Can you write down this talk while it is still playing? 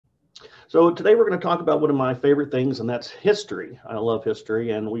So today we're going to talk about one of my favorite things, and that's history. I love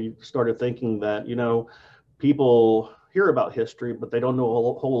history, and we started thinking that, people hear about history, but they don't know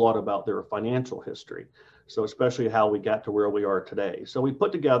a whole lot about their financial history. So especially how we got to where we are today. So we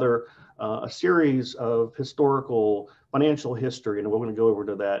put together a series of historical financial history, and we're going to go over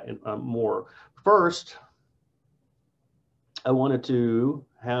to that in, more. First, I wanted to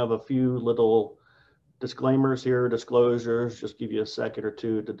have a few little disclaimers here, disclosures, just give you a second or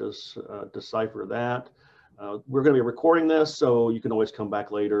two to decipher that. We're going to be recording this, so you can always come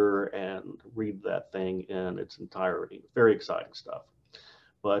back later and read that thing in its entirety. Very exciting stuff,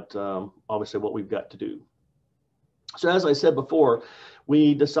 but obviously what we've got to do. So as I said before,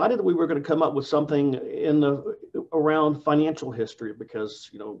 we decided that we were going to come up with something around financial history because,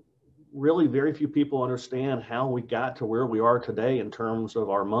 really very few people understand how we got to where we are today in terms of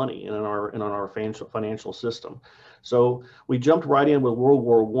our money and in our financial system. So we jumped right in with World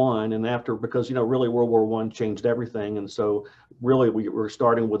War I, and because really World War I changed everything, and so really we were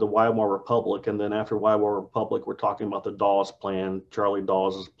starting with the Weimar Republic, and then after Weimar Republic we're talking about the Dawes Plan, Charlie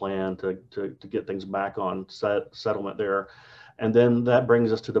Dawes's plan to get things back on settlement there. And then that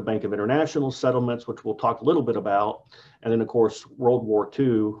brings us to the Bank of International Settlements, which we'll talk a little bit about. And then, of course, World War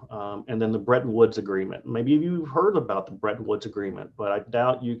II, and then the Bretton Woods Agreement. Maybe you've heard about the Bretton Woods Agreement, but I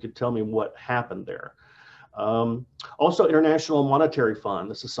doubt you could tell me what happened there. Also, International Monetary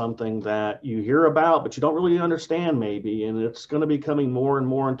Fund. This is something that you hear about, but you don't really understand maybe, and it's going to be coming more and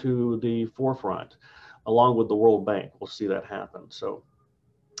more into the forefront, along with the World Bank. We'll see that happen. So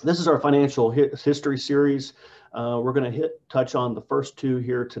this is our financial history series. We're going to touch on the first two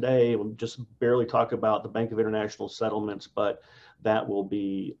here today. We'll just barely talk about the Bank of International Settlements, but that will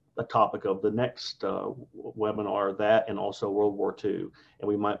be a topic of the next webinar, that and also World War II. And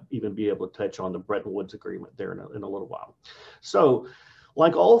we might even be able to touch on the Bretton Woods Agreement there in a little while. So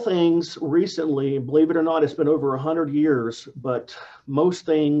like all things recently, believe it or not, it's been over 100 years, but most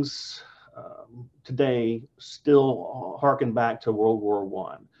things today still harken back to World War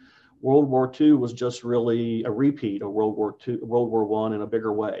I. World War II was just really a repeat of World War I in a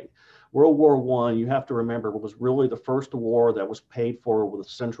bigger way. World War I, you have to remember, was really the first war that was paid for with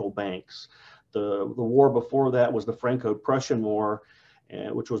central banks. The war before that was the Franco-Prussian War,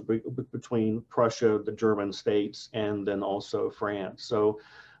 which was between Prussia, the German states, and then also France. So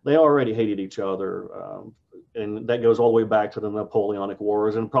they already hated each other, and that goes all the way back to the Napoleonic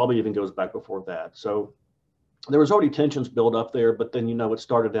Wars, and probably even goes back before that. So there was already tensions built up there, but then it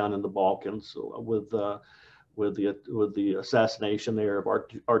started down in the Balkans with the assassination there of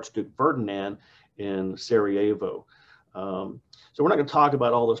Archduke Ferdinand in Sarajevo. So we're not going to talk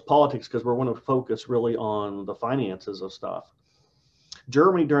about all this politics because we're going to focus really on the finances of stuff.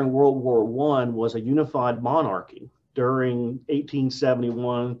 Germany during World War I was a unified monarchy during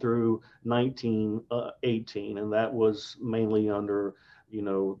 1871 through 1918, and that was mainly under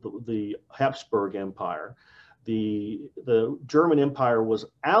the Habsburg Empire. The German Empire was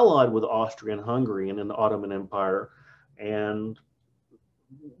allied with Austria and Hungary and in the Ottoman Empire, and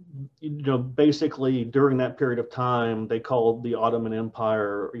basically during that period of time they called the Ottoman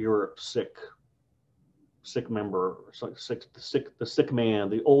Empire Europe's sick member, the sick man,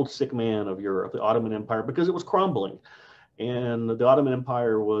 the old sick man of Europe, the Ottoman Empire, because it was crumbling. And the Ottoman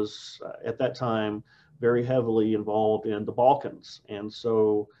Empire was at that time very heavily involved in the Balkans, and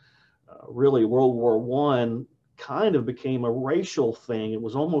so really World War I kind of became a racial thing. It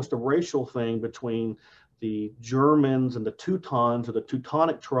was almost a racial thing between the Germans and the Teutons, or the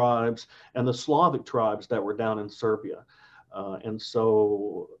Teutonic tribes, and the Slavic tribes that were down in Serbia. And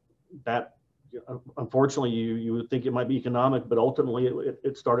so that, unfortunately, you would think it might be economic, but ultimately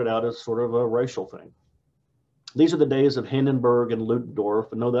it started out as sort of a racial thing. These are the days of Hindenburg and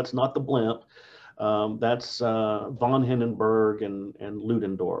Ludendorff. And no, that's not the blimp. That's von Hindenburg and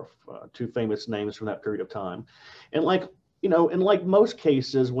Ludendorff, two famous names from that period of time. And like most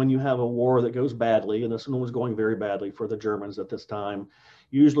cases, when you have a war that goes badly, and this one was going very badly for the Germans at this time,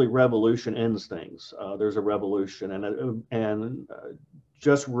 usually revolution ends things. There's a revolution, and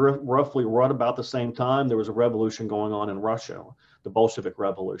just roughly right about the same time, there was a revolution going on in Russia, the Bolshevik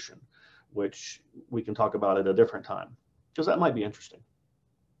Revolution, which we can talk about at a different time, because that might be interesting.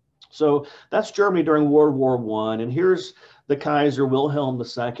 So that's Germany during World War I. And here's the Kaiser Wilhelm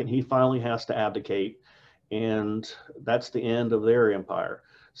II. He finally has to abdicate, and that's the end of their empire.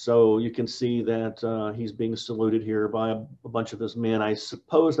 So you can see that he's being saluted here by a bunch of his men. I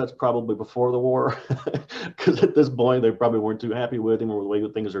suppose that's probably before the war, because at this point they probably weren't too happy with him or the way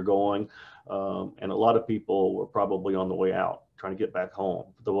that things are going. And a lot of people were probably on the way out, trying to get back home,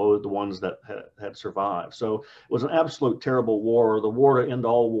 the ones that had survived. So it was an absolute terrible war, the war to end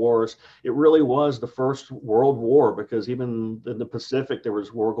all wars. It really was the first world war, because even in the Pacific, there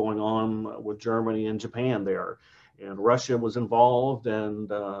was war going on with Germany and Japan there. And Russia was involved,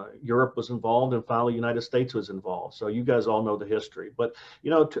 and Europe was involved, and finally the United States was involved. So you guys all know the history. But, you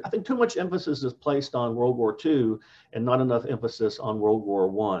know, I think too much emphasis is placed on World War II and not enough emphasis on World War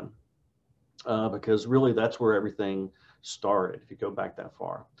I, because really that's where everything started, if you go back that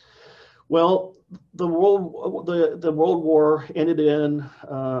far. Well, the World War ended in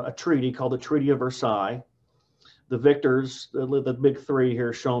a treaty called the Treaty of Versailles. The victors, the big three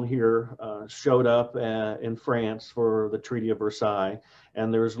here shown here, showed up in France for the Treaty of Versailles.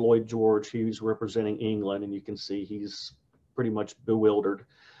 And there's Lloyd George, he's representing England, and you can see he's pretty much bewildered.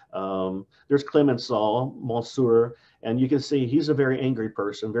 There's Clemenceau, Monsieur, and you can see he's a very angry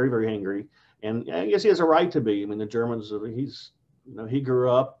person, very, very angry. And I guess he has a right to be. I mean, the Germans, you know, he grew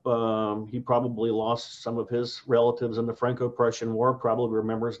up, he probably lost some of his relatives in the Franco-Prussian War, probably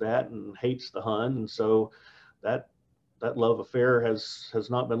remembers that and hates the Hun. And so that love affair has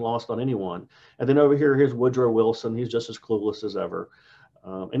not been lost on anyone. And then over here, here's Woodrow Wilson. He's just as clueless as ever.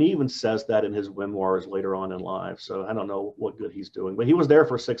 And he even says that in his memoirs later on in life. So I don't know what good he's doing, but he was there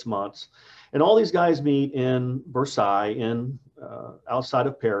for 6 months. And all these guys meet in Versailles, outside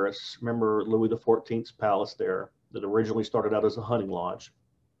of Paris. Remember Louis XIV's palace there that originally started out as a hunting lodge.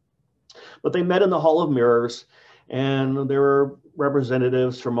 But they met in the Hall of Mirrors, and there were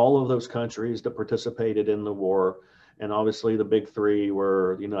representatives from all of those countries that participated in the war. And obviously the big three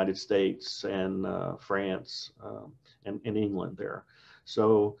were the United States and France and England there.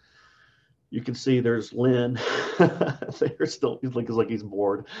 So you can see there's Lynn. They're still, he looks like he's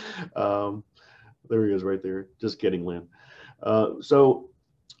bored. There he is right there. Just kidding, Lynn.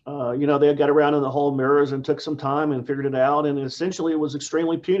 You know, they got around in the Hall of Mirrors and took some time and figured it out. And essentially it was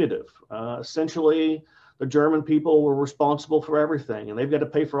extremely punitive. Essentially, the German people were responsible for everything, and they've got to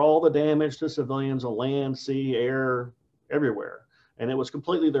pay for all the damage to civilians on land, sea, air, everywhere. And it was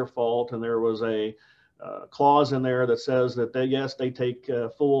completely their fault. And there was a clause in there that says that yes, they take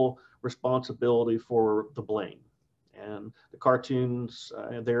full responsibility for the blame. And the cartoons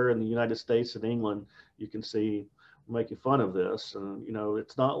there in the United States and England, you can see making fun of this. And, you know,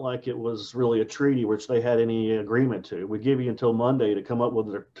 it's not like it was really a treaty which they had any agreement to. We give you until Monday to come up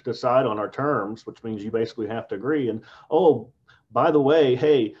with, to decide on our terms, which means you basically have to agree. And, oh, by the way,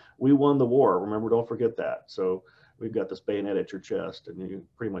 hey, we won the war. Remember, don't forget that. So we've got this bayonet at your chest, and you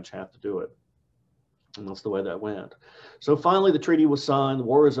pretty much have to do it. And that's the way that went. So finally, the treaty was signed. The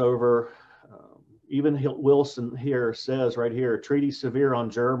war is over. Even Wilson here says right here, treaty severe on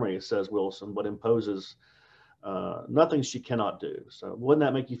Germany, says Wilson, but imposes nothing she cannot do. So wouldn't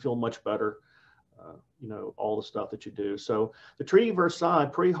that make you feel much better? You know, all the stuff that you do. So the Treaty of Versailles,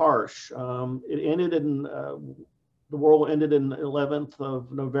 pretty harsh. It ended in, the war ended in the 11th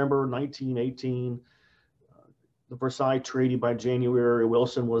of November, 1918. The Versailles Treaty by January,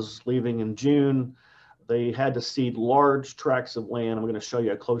 Wilson was leaving in June. They had to cede large tracts of land. I'm going to show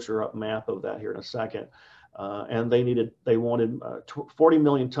you a closer up map of that here in a second. And they wanted 40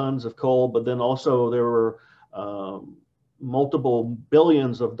 million tons of coal, but then also there were multiple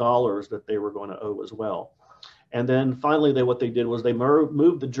billions of dollars that they were going to owe as well. And then finally, what they did was they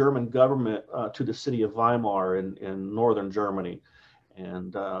moved the German government to the city of Weimar in northern Germany,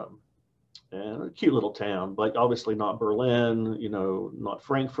 and a cute little town, but obviously not Berlin, you know, not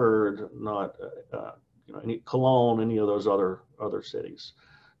Frankfurt, not you know, any Cologne, any of those other cities,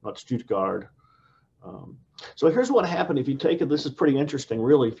 not Stuttgart. So here's what happened. If you take it, this is pretty interesting,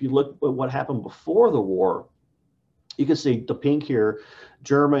 really. If you look at what happened before the war, you can see the pink here,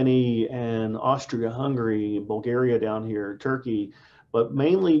 Germany and Austria-Hungary, Bulgaria down here, Turkey, but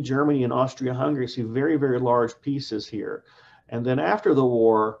mainly Germany and Austria-Hungary. See very, very large pieces here. And then after the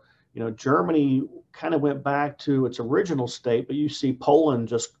war, you know, Germany kind of went back to its original state, but you see Poland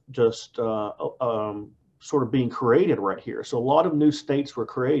just sort of being created right here. So a lot of new states were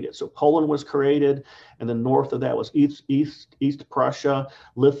created. So Poland was created, and then north of that was East Prussia,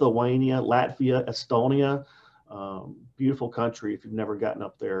 Lithuania, Latvia, Estonia. Beautiful country if you've never gotten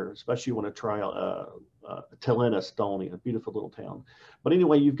up there, especially you want to try Tallinn, Estonia, a beautiful little town. But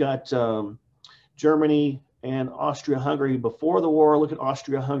anyway, you've got Germany and Austria-Hungary before the war. Look at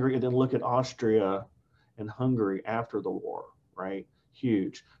Austria-Hungary, and then look at Austria and Hungary after the war, right?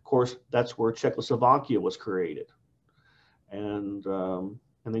 Huge. Of course, that's where Czechoslovakia was created. And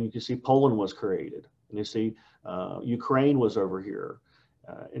then you can see Poland was created. And you see Ukraine was over here.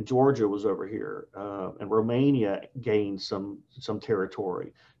 And Georgia was over here, and Romania gained some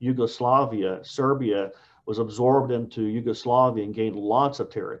territory. Yugoslavia, Serbia was absorbed into Yugoslavia and gained lots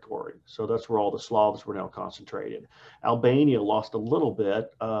of territory. So that's where all the Slavs were now concentrated. Albania lost a little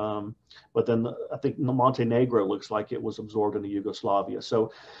bit, but then I think Montenegro looks like it was absorbed into Yugoslavia.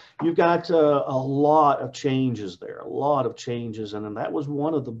 So you've got a lot of changes there, a lot of changes. And then that was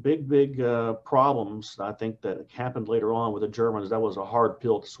one of the big problems, I think, that happened later on with the Germans. That was a hard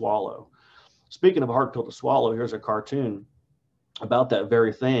pill to swallow. Speaking of a hard pill to swallow, here's a cartoon about that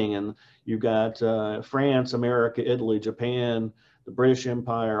very thing. And you've got France, America, Italy, Japan, the British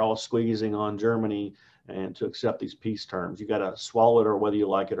Empire all squeezing on Germany and to accept these peace terms. You got to swallow it or whether you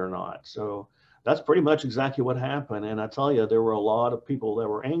like it or not. So that's pretty much exactly what happened. And I tell you, there were a lot of people that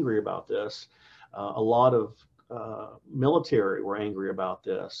were angry about this. A lot of military were angry about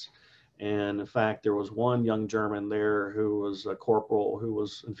this. And in fact, there was one young German there who was a corporal who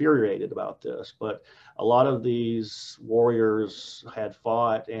was infuriated about this. But a lot of these warriors had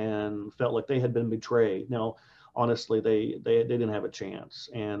fought and felt like they had been betrayed. Now, honestly, they didn't have a chance.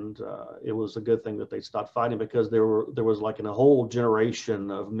 And it was a good thing that they stopped fighting, because there was like a whole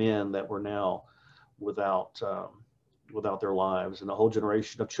generation of men that were now without their lives, and a whole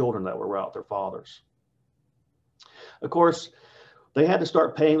generation of children that were without their fathers. Of course, they had to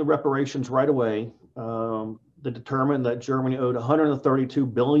start paying the reparations right away. They determined that Germany owed 132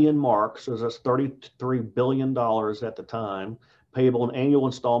 billion marks, so that's $33 billion at the time, payable in annual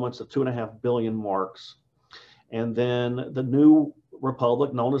installments of 2.5 billion marks. And then the new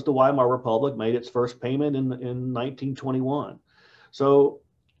republic, known as the Weimar Republic, made its first payment in 1921. So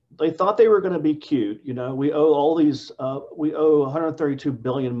they thought they were going to be cute. You know, we owe all these, we owe 132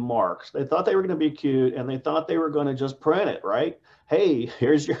 billion marks. They thought they were going to be cute, and they thought they were going to just print it, right? Hey,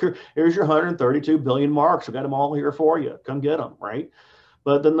 here's your 132 billion marks. We got them all here for you. Come get them, right?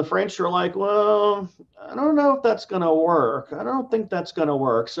 But then the French are like, well, I don't know if that's going to work. I don't think that's going to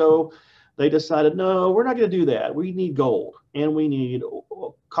work. So they decided, no, we're not going to do that. We need gold, and we need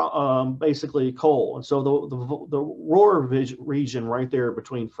basically coal. And so the Ruhr region right there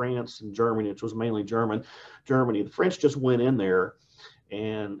between France and Germany, which was mainly Germany, the French just went in there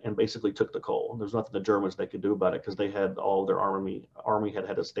and basically took the coal. And there's nothing the Germans they could do about it, because they had all their army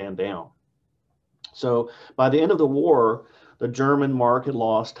had to stand down. So by the end of the war, the German mark had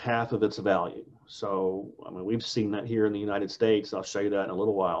lost half of its value. So I mean, we've seen that here in the United States. I'll show you that in a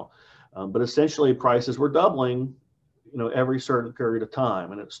little while. But essentially, prices were doubling, you know, every certain period of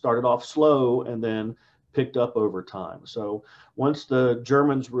time, and it started off slow and then picked up over time. So once the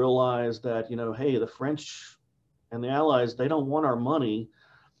Germans realized that, you know, hey, the French and the Allies, they don't want our money,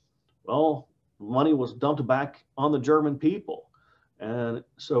 well, money was dumped back on the German people. And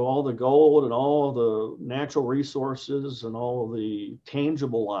so all the gold and all the natural resources and all the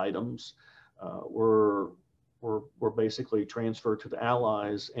tangible items were basically transferred to the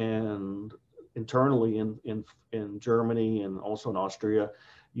Allies. And internally in Germany and also in Austria,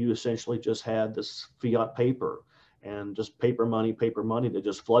 you essentially just had this fiat paper and just paper money that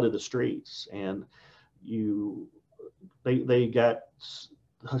just flooded the streets. And they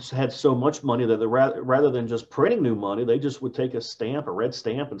had so much money that rather than just printing new money, they just would take a red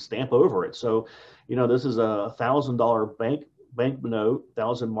stamp, and stamp over it. So, you know, this is a $1,000 banknote,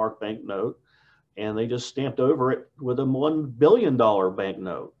 1,000 mark banknote, and they just stamped over it with a $1 billion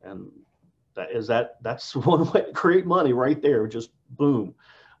banknote. And that's one way to create money right there. Just boom.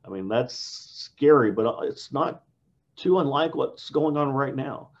 I mean, that's scary, but it's not too unlike what's going on right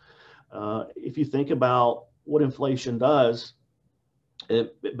now. If you think about what inflation does,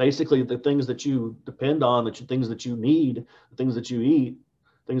 it basically, the things that you depend on, things that you need, the things that you eat,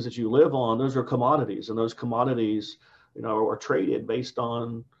 things that you live on, those are commodities, and those commodities, you know, are traded based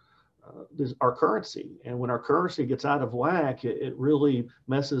on our currency. And when our currency gets out of whack, it really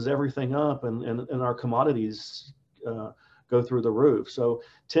messes everything up, and our commodities go through the roof. So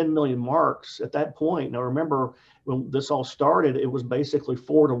 10 million marks at that point. Now remember, when this all started, it was basically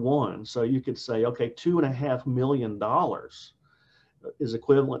 4 to 1. So you could say, okay, $2.5 million is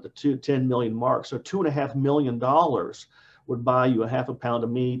equivalent to 10 million marks. So $2.5 million would buy you a half a pound of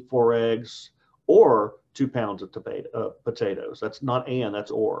meat, 4 eggs, or 2 pounds of potatoes. That's not and,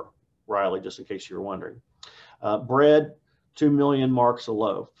 that's or, Riley, just in case you were wondering. Bread, 2 million marks a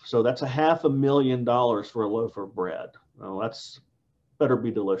loaf. So that's $500,000 for a loaf of bread. Well, that's better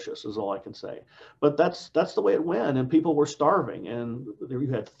be delicious, is all I can say. But that's the way it went, and people were starving, and you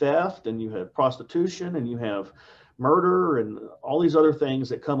had theft, and you had prostitution, and you have murder, and all these other things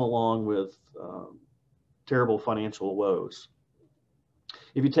that come along with terrible financial woes.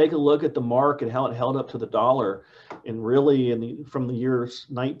 If you take a look at the mark and how it held up to the dollar, and really from the years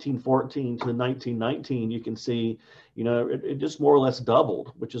 1914 to 1919, you can see, you know, it just more or less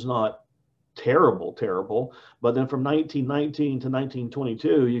doubled, which is not terrible, terrible. But then from 1919 to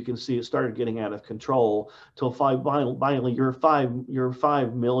 1922, you can see it started getting out of control till finally you're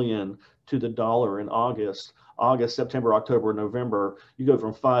 5 million to the dollar in August, September, October, November. You go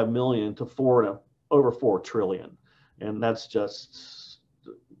from 5 million to over 4 trillion. And that's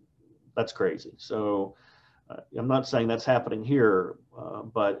crazy. So I'm not saying that's happening here,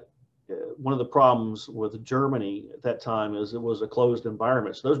 but one of the problems with Germany at that time is it was a closed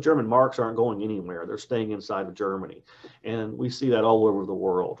environment. So those German marks aren't going anywhere. They're staying inside of Germany. And we see that all over the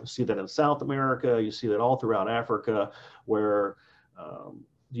world. You see that in South America. You see that all throughout Africa, where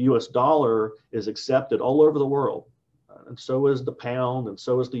the US dollar is accepted all over the world. And so is the pound, and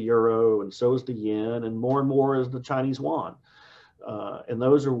so is the euro, and so is the yen, and more is the Chinese yuan. And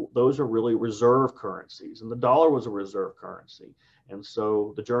those are really reserve currencies. And the dollar was a reserve currency. And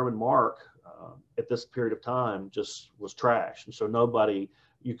so the German mark at this period of time just was trash. And so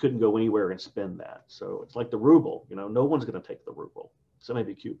you couldn't go anywhere and spend that. So it's like the ruble, no one's going to take the ruble. So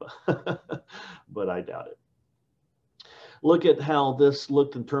maybe Cuba, but I doubt it. Look at how this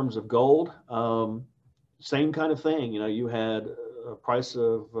looked in terms of gold. Same kind of thing. You had a price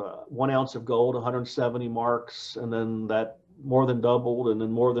of 1 ounce of gold, 170 marks, and then that more than doubled, and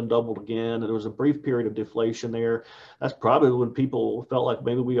then more than doubled again. And there was a brief period of deflation there. That's probably when people felt like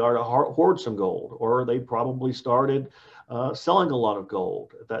maybe we ought to hoard some gold, or they probably started selling a lot of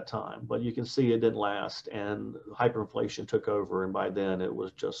gold at that time. But you can see it didn't last, and hyperinflation took over, and by then it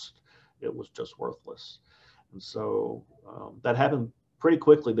was just worthless. And so that happened pretty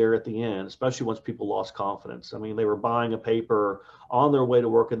quickly there at the end, especially once people lost confidence. I mean, they were buying a paper on their way to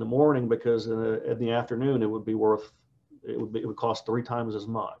work in the morning because in the afternoon it would cost 3 times as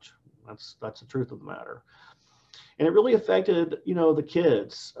much. That's the truth of the matter. And it really affected, the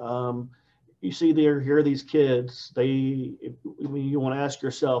kids. You see here, these kids, you want to ask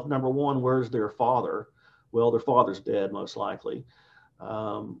yourself, number one, where's their father? Well, their father's dead, most likely.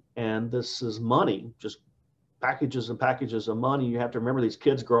 And this is money, just packages and packages of money. You have to remember these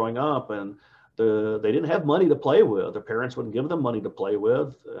kids growing up, and they didn't have money to play with. Their parents wouldn't give them money to play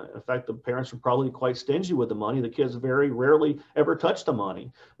with. In fact, the parents were probably quite stingy with the money. The kids very rarely ever touched the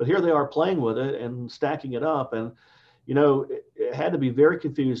money. But here they are playing with it and stacking it up. And, it had to be very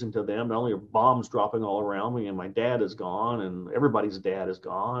confusing to them. Not only are bombs dropping all around me, and my dad is gone, and everybody's dad is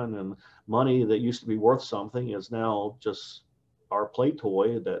gone, and money that used to be worth something is now just our play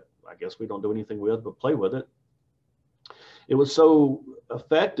toy that I guess we don't do anything with but play with it. It was so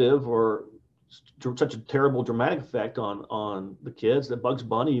effective, or such a terrible dramatic effect on the kids, that Bugs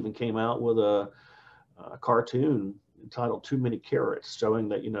Bunny even came out with a cartoon entitled Too Many Carrots, showing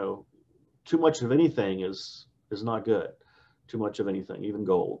that too much of anything is not good. Too much of anything, even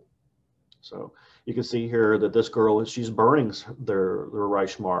gold. So you can see here that this girl, she's burning their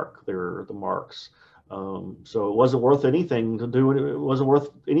Reichsmark, the marks. So it wasn't worth anything to do. It wasn't worth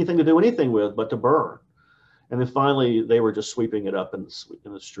anything to do anything with, but to burn. And then finally, they were just sweeping it up in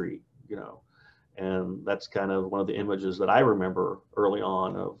the street, And that's kind of one of the images that I remember early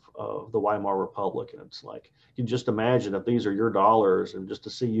on of the Weimar Republic. And it's like, you can just imagine if these are your dollars, and just to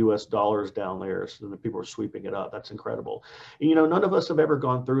see US dollars down there, so the people are sweeping it up. That's incredible. And, none of us have ever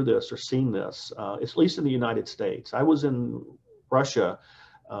gone through this or seen this, at least in the United States. I was in Russia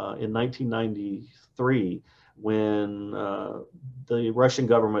in 1993 when the Russian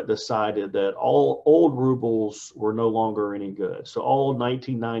government decided that all old rubles were no longer any good. So all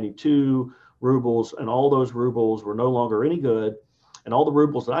 1992 rubles and all those rubles were no longer any good. And all the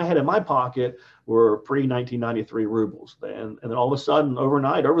rubles that I had in my pocket were pre-1993 rubles. And then all of a sudden,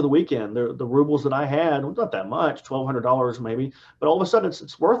 overnight, over the weekend, the rubles that I had, well, not that much, $1,200 maybe, but all of a sudden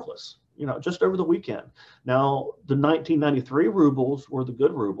it's worthless, just over the weekend. Now, the 1993 rubles were the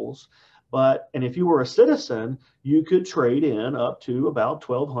good rubles. And if you were a citizen, you could trade in up to about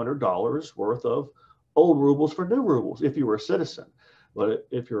 $1,200 worth of old rubles for new rubles if you were a citizen. But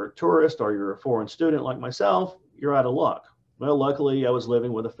if you're a tourist or you're a foreign student like myself, you're out of luck. Well, luckily I was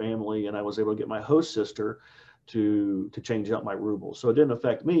living with a family, and I was able to get my host sister to change out my rubles. So it didn't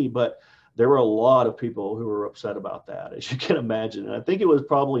affect me, but there were a lot of people who were upset about that, as you can imagine. And I think it was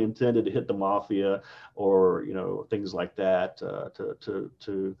probably intended to hit the mafia or, things like that,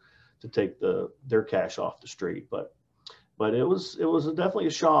 to take their cash off the street. But it was definitely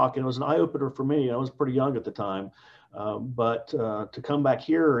a shock, and it was an eye opener for me. I was pretty young at the time, but to come back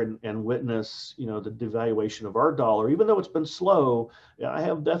here and witness, the devaluation of our dollar, even though it's been slow, I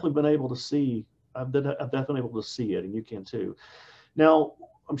have definitely been able to see. I've definitely been able to see it, and you can too. Now,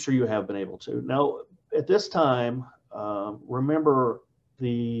 I'm sure you have been able to. Now, at this time, remember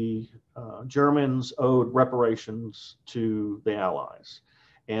the Germans owed reparations to the Allies.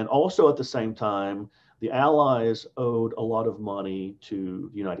 And also at the same time, the Allies owed a lot of money to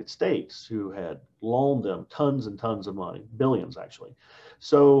the United States, who had loaned them tons and tons of money, billions actually.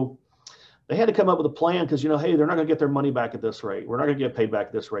 So they had to come up with a plan because, hey, they're not going to get their money back at this rate. We're not going to get paid back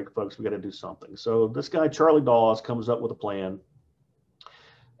at this rate, folks. We got to do something. So this guy, Charlie Dawes, comes up with a plan.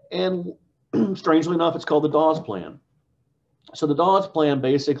 And strangely enough, it's called the Dawes Plan. So the Dawes Plan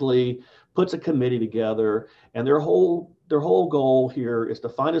basically puts a committee together, and their whole goal here is to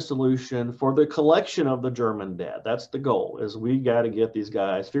find a solution for the collection of the German debt. That's the goal, is we got to get these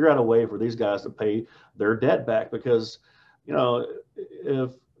guys, figure out a way for these guys to pay their debt back, because,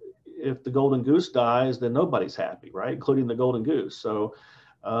 if the golden goose dies, then nobody's happy, right? Including the golden goose. So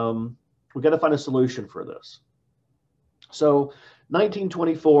we got to find a solution for this. So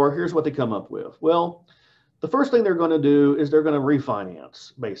 1924, here's what they come up with. Well, the first thing they're going to do is they're going to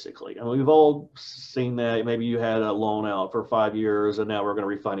refinance, basically. And we've all seen that. Maybe you had a loan out for 5 years, and now we're going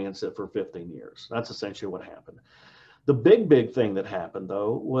to refinance it for 15 years. That's essentially what happened. The big thing that happened,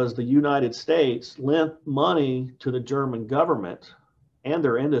 though, was the United States lent money to the German government and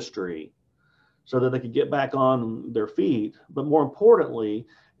their industry so that they could get back on their feet. But more importantly,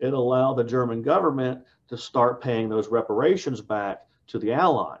 it allowed the German government to start paying those reparations back to the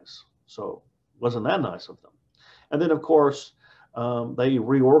Allies. So wasn't that nice of them? And then, of course, they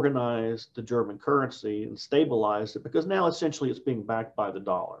reorganized the German currency and stabilized it, because now essentially it's being backed by the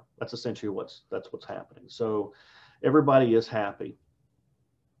dollar. That's essentially what's happening. So everybody is happy.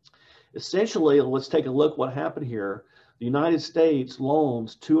 Essentially, let's take a look what happened here. The United States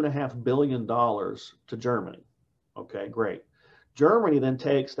loans $2.5 billion to Germany. Okay, great. Germany then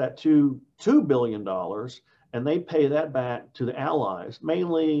takes that $2 billion and they pay that back to the Allies,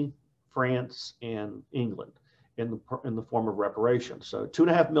 mainly France and England, in the form of reparations. So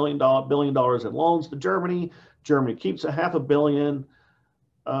 $2.5 billion in loans to Germany. Germany keeps $500 million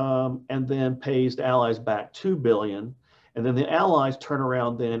and then pays the Allies back $2 billion. And then the Allies turn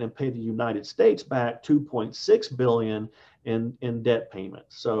around then and pay the United States back $2.6 billion in debt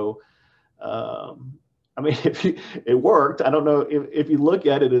payments. So, I mean, it worked. I don't know if you look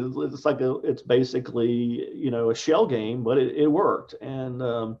at it, it's like it's basically, a shell game, but it worked.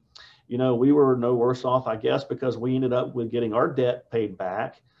 And, we were no worse off, I guess, because we ended up with getting our debt paid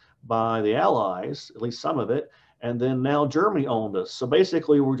back by the Allies, at least some of it. And then now Germany owned us. So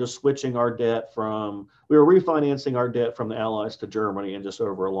basically we're just switching our debt we were refinancing our debt from the Allies to Germany, and just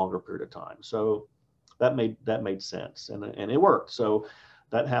over a longer period of time. So that made sense, and it worked. So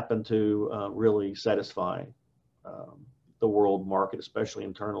that happened to really satisfy the world market, especially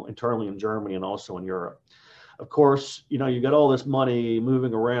internally in Germany and also in Europe. Of course, you got all this money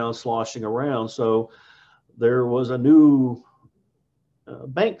moving around, sloshing around. So there was a new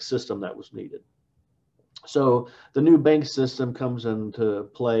bank system that was needed. So the new bank system comes into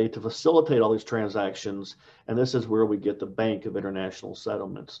play to facilitate all these transactions, and this is where we get the Bank of International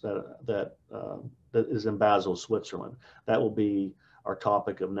Settlements that is in Basel, Switzerland. That will be our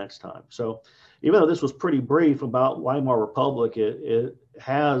topic of next time. So even though this was pretty brief about Weimar Republic, it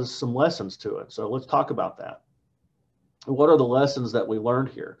has some lessons to it. So let's talk about that. What are the lessons that we learned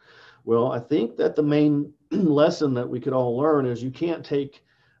here? Well, I think that the main lesson that we could all learn is you can't take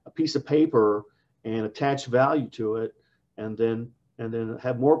a piece of paper and attach value to it and then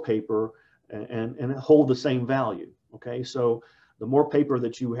have more paper and hold the same value. Okay, so the more paper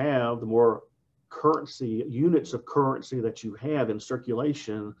that you have, the more units of currency that you have in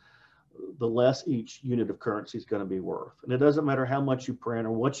circulation, the less each unit of currency is going to be worth. And it doesn't matter how much you print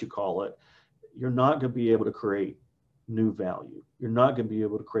or what you call it, you're not going to be able to create new value. You're not going to be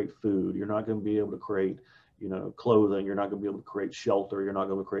able to create food. You're not going to be able to create, clothing. You're not going to be able to create shelter. You're not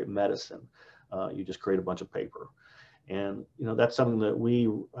going to create medicine. You just create a bunch of paper. And, that's something that we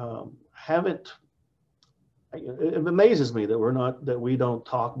haven't. It amazes me that we don't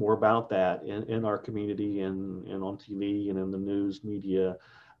talk more about that in our community and on TV and in the news media,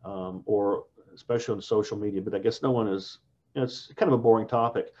 or especially on social media. But I guess no one is, it's kind of a boring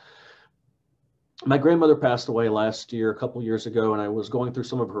topic. My grandmother passed away last year, a couple of years ago, and I was going through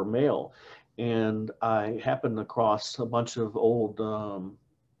some of her mail, and I happened across a bunch of old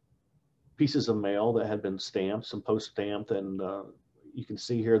pieces of mail that had been stamped, some post-stamped, and you can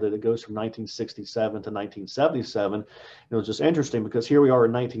see here that it goes from 1967 to 1977. It was just interesting because here we are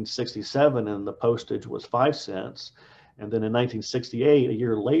in 1967 and the postage was 5 cents. And then in 1968, a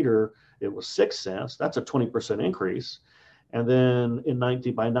year later, it was 6 cents. That's a 20% increase. And then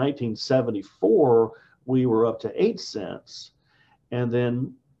by 1974, we were up to 8 cents. And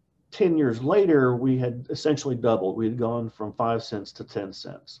then 10 years later, we had essentially doubled. We had gone from 5 cents to 10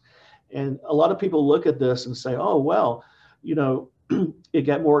 cents. And a lot of people look at this and say, oh, well, it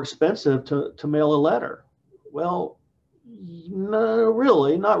got more expensive to mail a letter. Well, no,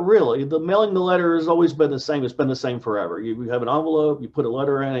 really, not really. The mailing the letter has always been the same. It's been the same forever. You have an envelope, you put a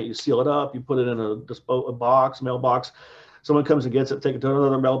letter in it, you seal it up, you put it in a box, mailbox. Someone comes and gets it, take it to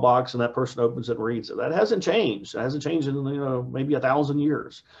another mailbox, and that person opens it and reads it. That hasn't changed. It hasn't changed in maybe 1,000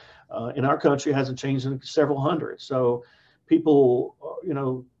 years. In our country, it hasn't changed in several hundred. So people,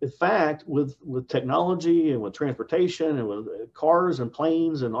 in fact, with technology and with transportation and with cars and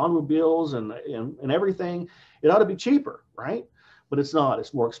planes and automobiles and everything, it ought to be cheaper, right? But it's not.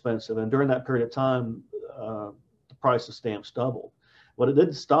 It's more expensive. And during that period of time, the price of stamps doubled. But it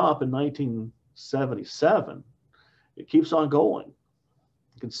didn't stop in 1977. It keeps on going.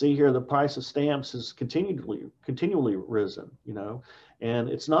 You can see here the price of stamps has continually risen, and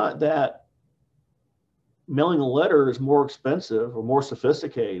it's not that mailing a letter is more expensive or more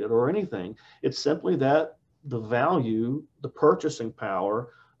sophisticated or anything. It's simply that the value, the purchasing power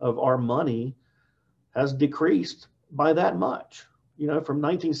of our money has decreased by that much. From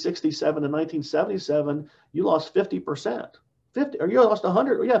 1967 to 1977, you lost 50%, or you lost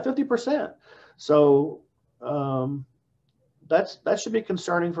 50%. So that should be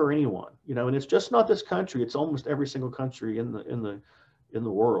concerning for anyone, and it's just not this country. It's almost every single country in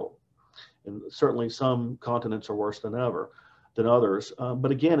the world, and certainly some continents are worse than others.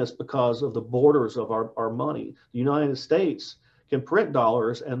 But again, it's because of the borders of our money. The United States can print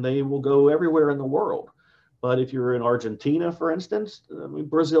dollars, and they will go everywhere in the world. But if you're in Argentina, for instance,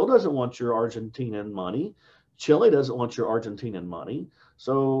 Brazil doesn't want your Argentinian money. Chile doesn't want your Argentinian money.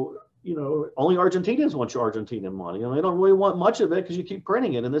 So only Argentinians want your Argentinian money, and they don't really want much of it because you keep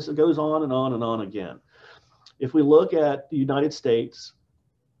printing it, and this goes on and on and on again. If we look at the United States,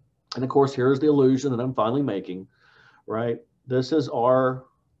 and of course, here's the illusion that I'm finally making, right? This is our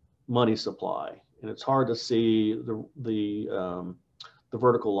money supply, and it's hard to see the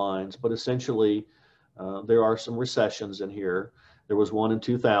vertical lines, but essentially, there are some recessions in here. There was one in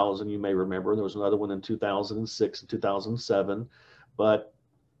 2000, you may remember. There was another one in 2006 and 2007, but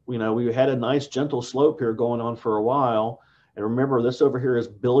we had a nice gentle slope here going on for a while. And remember, this over here is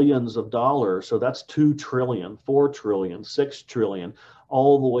billions of dollars. So that's 2 trillion, 4 trillion, 6 trillion,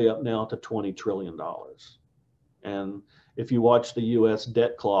 all the way up now to $20 trillion. And if you watch the US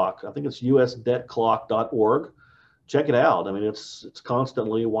debt clock, I think it's usdebtclock.org, check it out. I mean, it's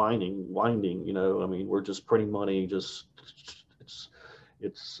constantly winding, we're just printing money,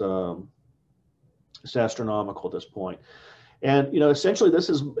 it's astronomical at this point. And, essentially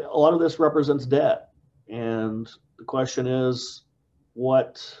a lot of this represents debt. And the question is,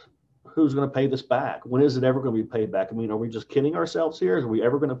 who's going to pay this back? When is it ever going to be paid back? Are we just kidding ourselves here? Are we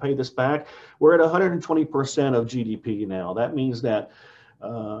ever going to pay this back? We're at 120% of GDP now. That means that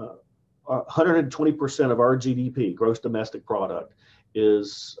 120% of our GDP, gross domestic product,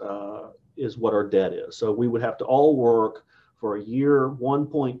 is what our debt is. So we would have to all work for a year,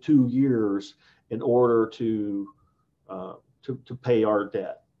 1.2 years, in order to pay our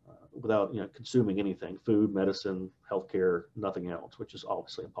debt without consuming anything, food, medicine, healthcare, nothing else, which is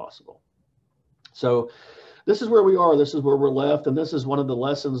obviously impossible. So this is where we are. This is where we're left. And this is one of the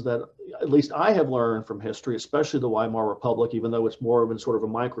lessons that at least I have learned from history, especially the Weimar Republic. Even though it's more of sort of a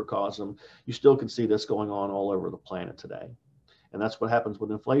microcosm, you still can see this going on all over the planet today. And that's what happens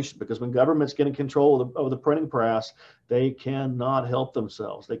with inflation, because when governments get in control of the printing press, they cannot help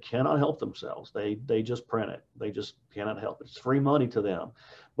themselves. They cannot help themselves. They just print it. They just cannot help it. It's free money to them.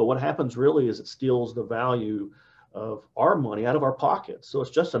 But what happens really is it steals the value of our money out of our pockets. So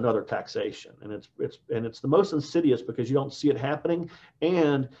it's just another taxation, and it's the most insidious because you don't see it happening,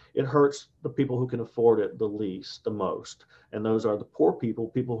 and it hurts the people who can afford it the least, the most. And those are the poor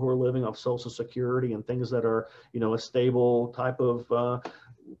people who are living off Social Security and things that are, a stable type of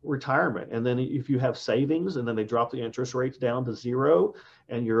retirement. And then if you have savings and then they drop the interest rates down to zero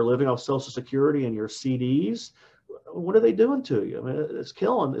and you're living off Social Security and your CDs, what are they doing to you? It's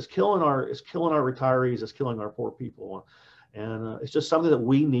killing our retirees. It's killing our poor people. And it's just something that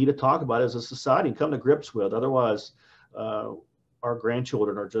we need to talk about as a society and come to grips with. Otherwise, our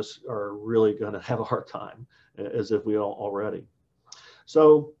grandchildren are really going to have a hard time, as if we all already.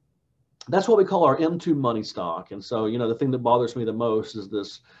 So that's what we call our M2 money stock. And so, the thing that bothers me the most is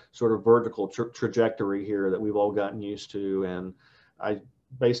this sort of vertical trajectory here that we've all gotten used to. And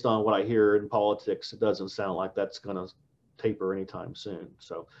based on what I hear in politics, it doesn't sound like that's going to taper anytime soon.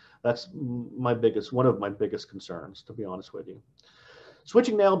 So that's one of my biggest concerns, to be honest with you.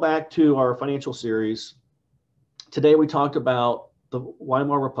 Switching now back to our financial series. Today we talked about the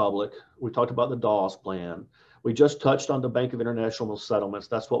Weimar Republic. We talked about the Dawes Plan. We just touched on the Bank of International Settlements.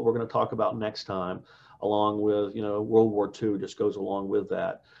 That's what we're going to talk about next time. along with, World War II just goes along with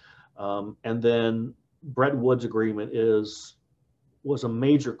that. And then Bretton Woods Agreement was a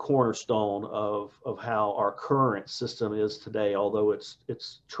major cornerstone of how our current system is today, although it's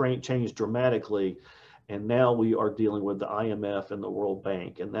changed dramatically. And now we are dealing with the IMF and the World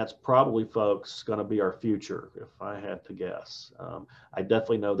Bank. And that's probably, folks, going to be our future, if I had to guess. I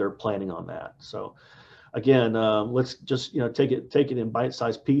definitely know they're planning on that. So again, let's just take it in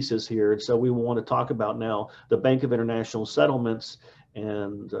bite-sized pieces here. And so we want to talk about now the Bank of International Settlements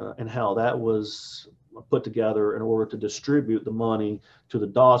and how that was put together in order to distribute the money to the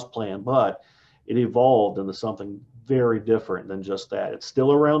Dawes Plan, but it evolved into something very different than just that. It's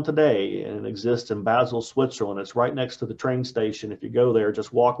still around today and it exists in Basel, Switzerland. It's right next to the train station. If you go there,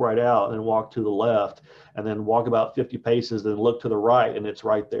 just walk right out and then walk to the left and then walk about 50 paces, then look to the right and it's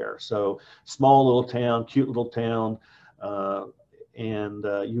right there. So small little town, cute little town, and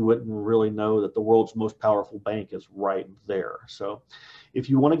you wouldn't really know that the world's most powerful bank is right there. So if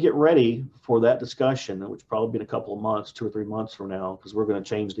you want to get ready for that discussion, which probably be in a couple of months, 2 or 3 months from now, because we're going to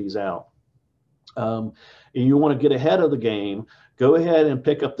change these out, and you want to get ahead of the game, go ahead and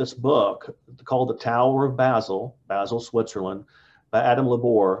pick up this book called The Tower of Basel, Switzerland, by Adam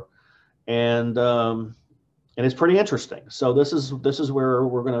Labor, and it's pretty interesting. So this is where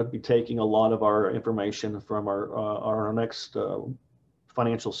we're going to be taking a lot of our information from our next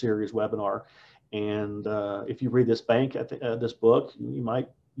financial series webinar. And if you read this this book, you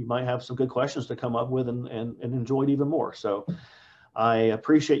might have some good questions to come up with and enjoy it even more. So I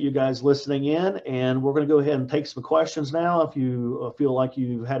appreciate you guys listening in, and we're going to go ahead and take some questions now. If you feel like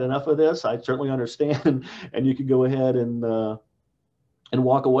you've had enough of this, I certainly understand, and you can go ahead and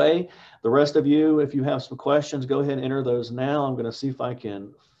walk away. The rest of you, if you have some questions, go ahead and enter those now. I'm going to see if I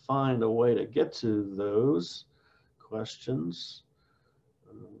can find a way to get to those questions.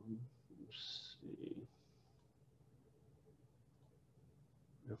 Let's see.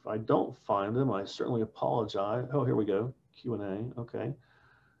 If I don't find them, I certainly apologize. Oh, here we go. Q&A. Okay.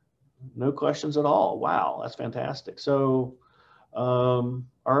 No questions at all. Wow, that's fantastic. So, all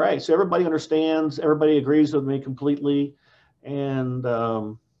right. So everybody understands. Everybody agrees with me completely, and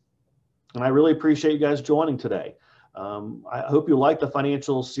I really appreciate you guys joining today. I hope you like the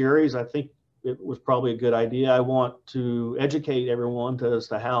financial series. I think it was probably a good idea. I want to educate everyone as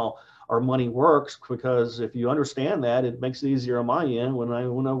to how our money works, because if you understand that, it makes it easier on my end when I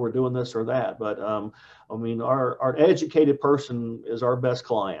know we're doing this or that. But I mean, our educated person is our best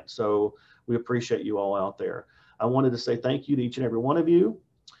client. So we appreciate you all out there. I wanted to say thank you to each and every one of you.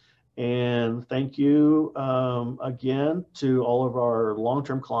 And thank you again to all of our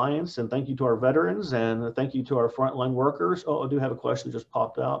long-term clients, and thank you to our veterans, and thank you to our frontline workers. Oh, I do have a question that just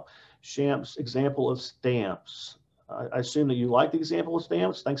popped out. Shamp's example of stamps. I assume that you like the example of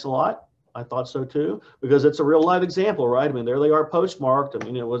stamps. Thanks a lot. I thought so too, because it's a real live example, right? I mean, there they are postmarked. I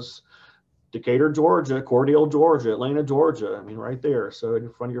mean, it was Decatur, Georgia, Cordele, Georgia, Atlanta, Georgia. I mean, right there. So in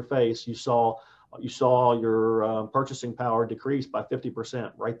front of your face, you saw your purchasing power decrease by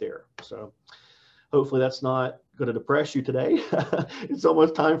 50% right there. So hopefully that's not going to depress you today. It's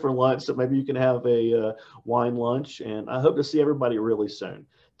almost time for lunch, so maybe you can have a wine lunch, and I hope to see everybody really soon.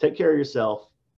 Take care of yourself.